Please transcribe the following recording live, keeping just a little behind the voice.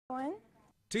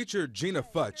Teacher Gina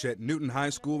Futch at Newton High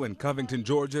School in Covington,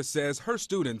 Georgia, says her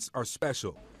students are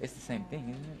special. It's the same thing,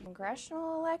 isn't it?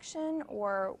 Congressional election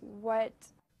or what?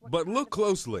 But look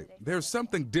closely. There's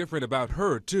something different about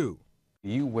her, too.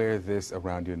 You wear this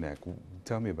around your neck.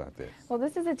 Tell me about this. Well,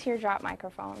 this is a teardrop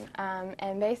microphone,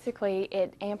 and basically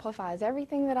it amplifies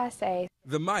everything that I say.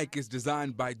 The mic is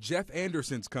designed by Jeff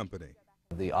Anderson's company.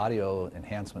 The audio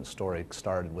enhancement story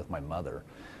started with my mother,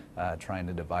 trying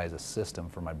to devise a system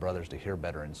for my brothers to hear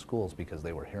better in schools because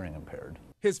they were hearing impaired.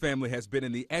 His family has been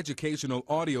in the educational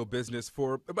audio business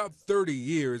for about 30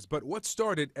 years, but what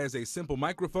started as a simple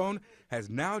microphone has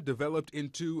now developed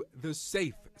into the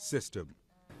SAFE system.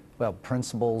 Well,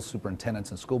 principals,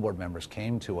 superintendents, and school board members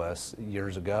came to us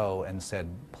years ago and said,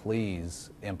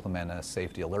 please implement a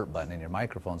safety alert button in your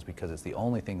microphones because it's the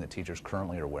only thing that teachers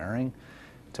currently are wearing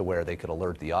to where they could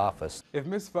alert the office. If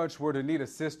Ms. Futch were to need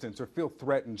assistance or feel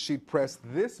threatened, she'd press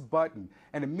this button,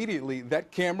 and immediately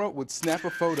that camera would snap a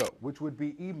photo, which would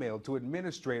be emailed to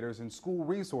administrators and school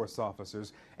resource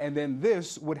officers, and then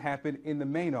this would happen in the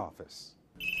main office.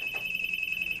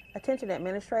 Attention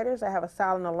administrators, I have a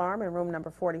silent alarm in room number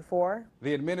 44.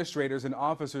 The administrators and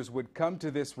officers would come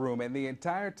to this room, and the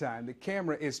entire time the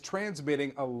camera is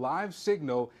transmitting a live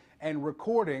signal and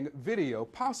recording video,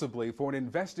 possibly for an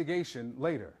investigation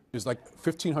later. There's like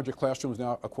 1,500 classrooms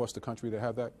now across the country that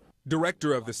have that.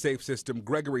 Director of the SAFE system,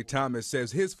 Gregory Thomas,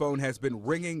 says his phone has been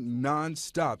ringing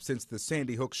non-stop since the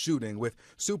Sandy Hook shooting, with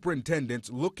superintendents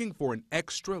looking for an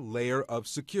extra layer of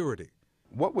security.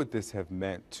 What would this have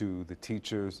meant to the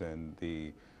teachers and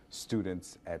the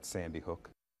students at Sandy Hook?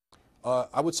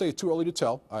 I would say it's too early to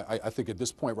tell. I think at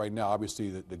this point right now, obviously,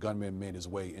 the gunman made his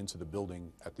way into the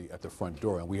building at the front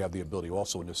door, and we have the ability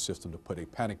also in this system to put a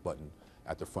panic button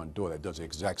at the front door that does the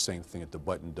exact same thing that the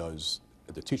button does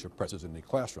that the teacher presses in the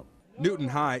classroom. Newton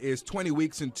High is 20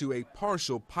 weeks into a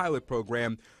partial pilot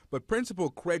program, but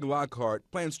Principal Craig Lockhart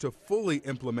plans to fully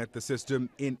implement the system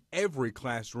in every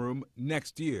classroom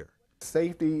next year.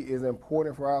 Safety is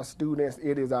important for our students.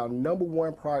 It is our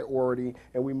 #1 priority,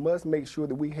 and we must make sure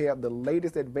that we have the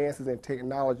latest advances in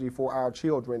technology for our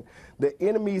children. The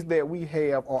enemies that we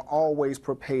have are always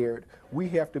prepared. We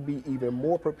have to be even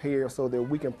more prepared so that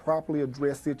we can properly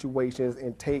address situations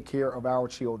and take care of our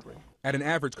children. At an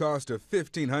average cost of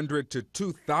 $1,500 to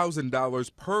 $2,000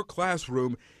 per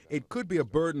classroom, it could be a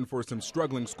burden for some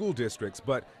struggling school districts,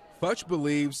 but Futch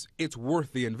believes it's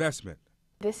worth the investment.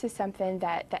 This is something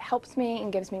that helps me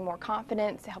and gives me more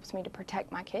confidence. It helps me to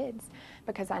protect my kids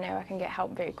because I know I can get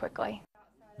help very quickly.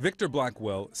 Victor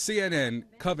Blackwell, CNN,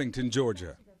 Covington,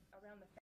 Georgia.